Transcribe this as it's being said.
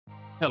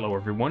Hello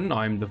everyone,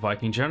 I'm the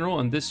Viking General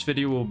and this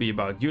video will be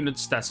about unit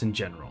stats in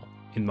general.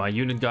 In my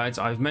unit guides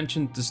I've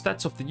mentioned the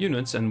stats of the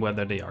units and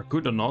whether they are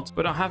good or not,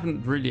 but I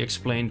haven't really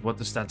explained what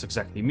the stats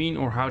exactly mean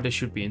or how they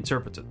should be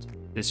interpreted.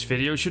 This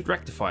video should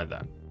rectify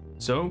that.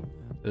 So,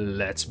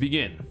 let's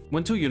begin.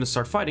 When two units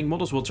start fighting,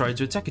 models will try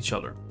to attack each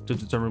other. To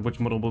determine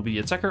which model will be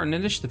attacker, an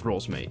initiative roll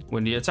is made.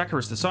 When the attacker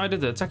is decided,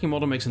 the attacking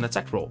model makes an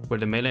attack roll, where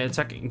the melee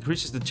attack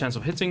increases the chance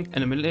of hitting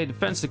and the melee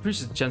defense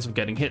decreases the chance of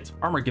getting hit.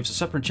 Armor gives a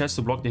separate chance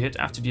to block the hit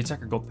after the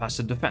attacker got past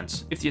the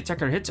defense. If the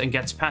attacker hits and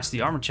gets past the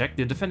armor check,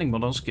 the defending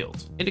model is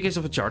killed. In the case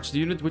of a charge, the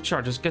unit which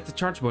charges get the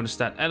charge bonus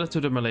stat added to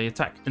their melee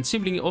attack, and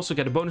seemingly also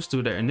get a bonus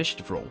to their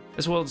initiative roll,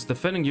 as well as the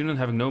defending unit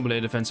having no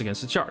melee defense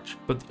against the charge,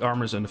 but the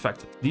armor is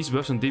unaffected. These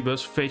buffs and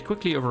debuffs fade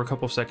quickly over a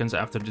couple of seconds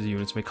after the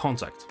units make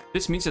contact.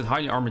 This means that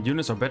highly armored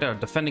units are better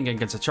at defending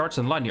against a charge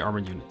than lightly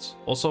armored units.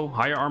 Also,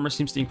 higher armor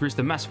seems to increase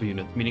the mass of a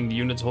unit, meaning the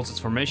unit holds its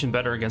formation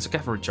better against a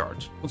cavalry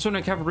charge.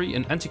 Concerning cavalry,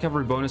 an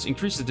anti-cavalry bonus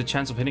increases the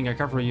chance of hitting a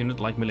cavalry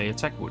unit like melee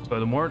attack would.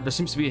 Furthermore, there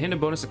seems to be a hidden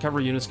bonus that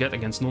cavalry units get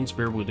against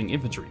non-spear wielding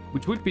infantry,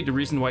 which would be the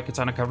reason why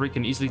katana cavalry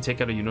can easily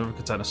take out a unit of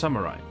katana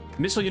samurai.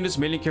 Missile units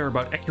mainly care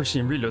about accuracy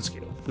and reload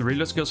skill. The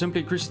reload skill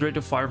simply increases the rate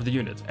of fire of the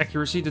unit.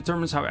 Accuracy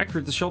determines how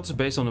accurate the shot is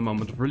based on the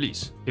moment of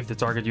release. If the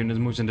target unit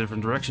moves in a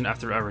different direction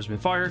after the arrow has been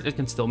fired, it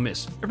can still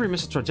miss. Every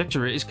missile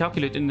trajectory is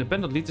calculated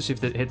independently to see if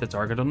they hit the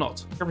target or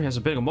not. Cavalry has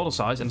a bigger model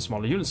size and a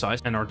smaller unit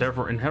size and are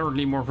therefore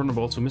inherently more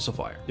vulnerable to missile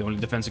fire. The only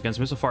defense against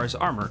missile fire is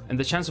armor, and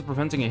the chance of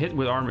preventing a hit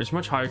with armor is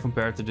much higher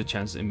compared to the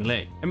chances in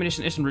melee.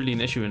 Ammunition isn't really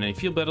an issue in any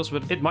field battles,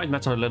 but it might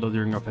matter a little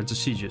during offensive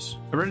sieges.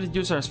 A Reddit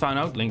user has found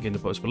out, link in the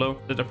post below,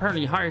 that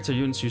apparently higher tier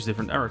units use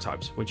different arrow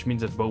types, which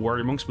means that bow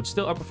warrior monks would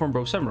still outperform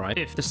bow samurai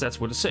if the stats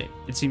were the same.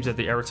 It seems that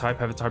the arrow type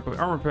have a type of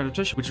armor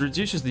penetration which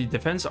reduces the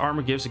defense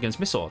armor gives against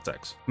missile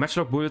attacks.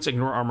 Matchlock bullets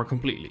ignore armor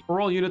completely.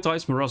 For all unit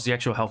types, morale is the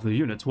actual health of the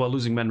unit, while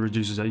losing men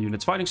reduces a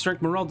unit's fighting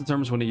strength. Morale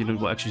determines when a unit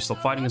will actually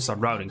stop fighting and start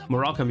routing.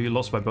 Morale can be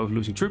lost by both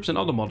losing troops and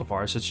other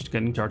modifiers such as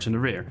getting charged in the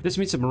rear. This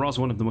means that morale is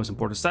one of the most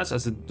important stats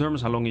as it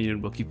determines how long a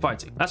unit will keep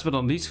fighting. Last but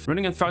not least,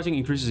 running and fighting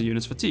increases a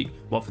unit's fatigue.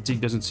 While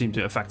fatigue doesn't seem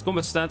to affect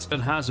combat stats, it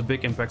has a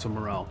big impact on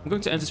morale. I'm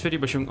going to end this video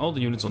by showing all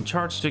the units on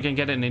charge so you can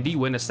get an idea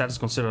when a stat is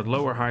considered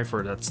low or high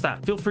for that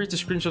stat. Feel free to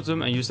screenshot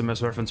them and use them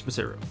as reference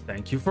material.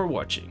 Thank you for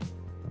watching.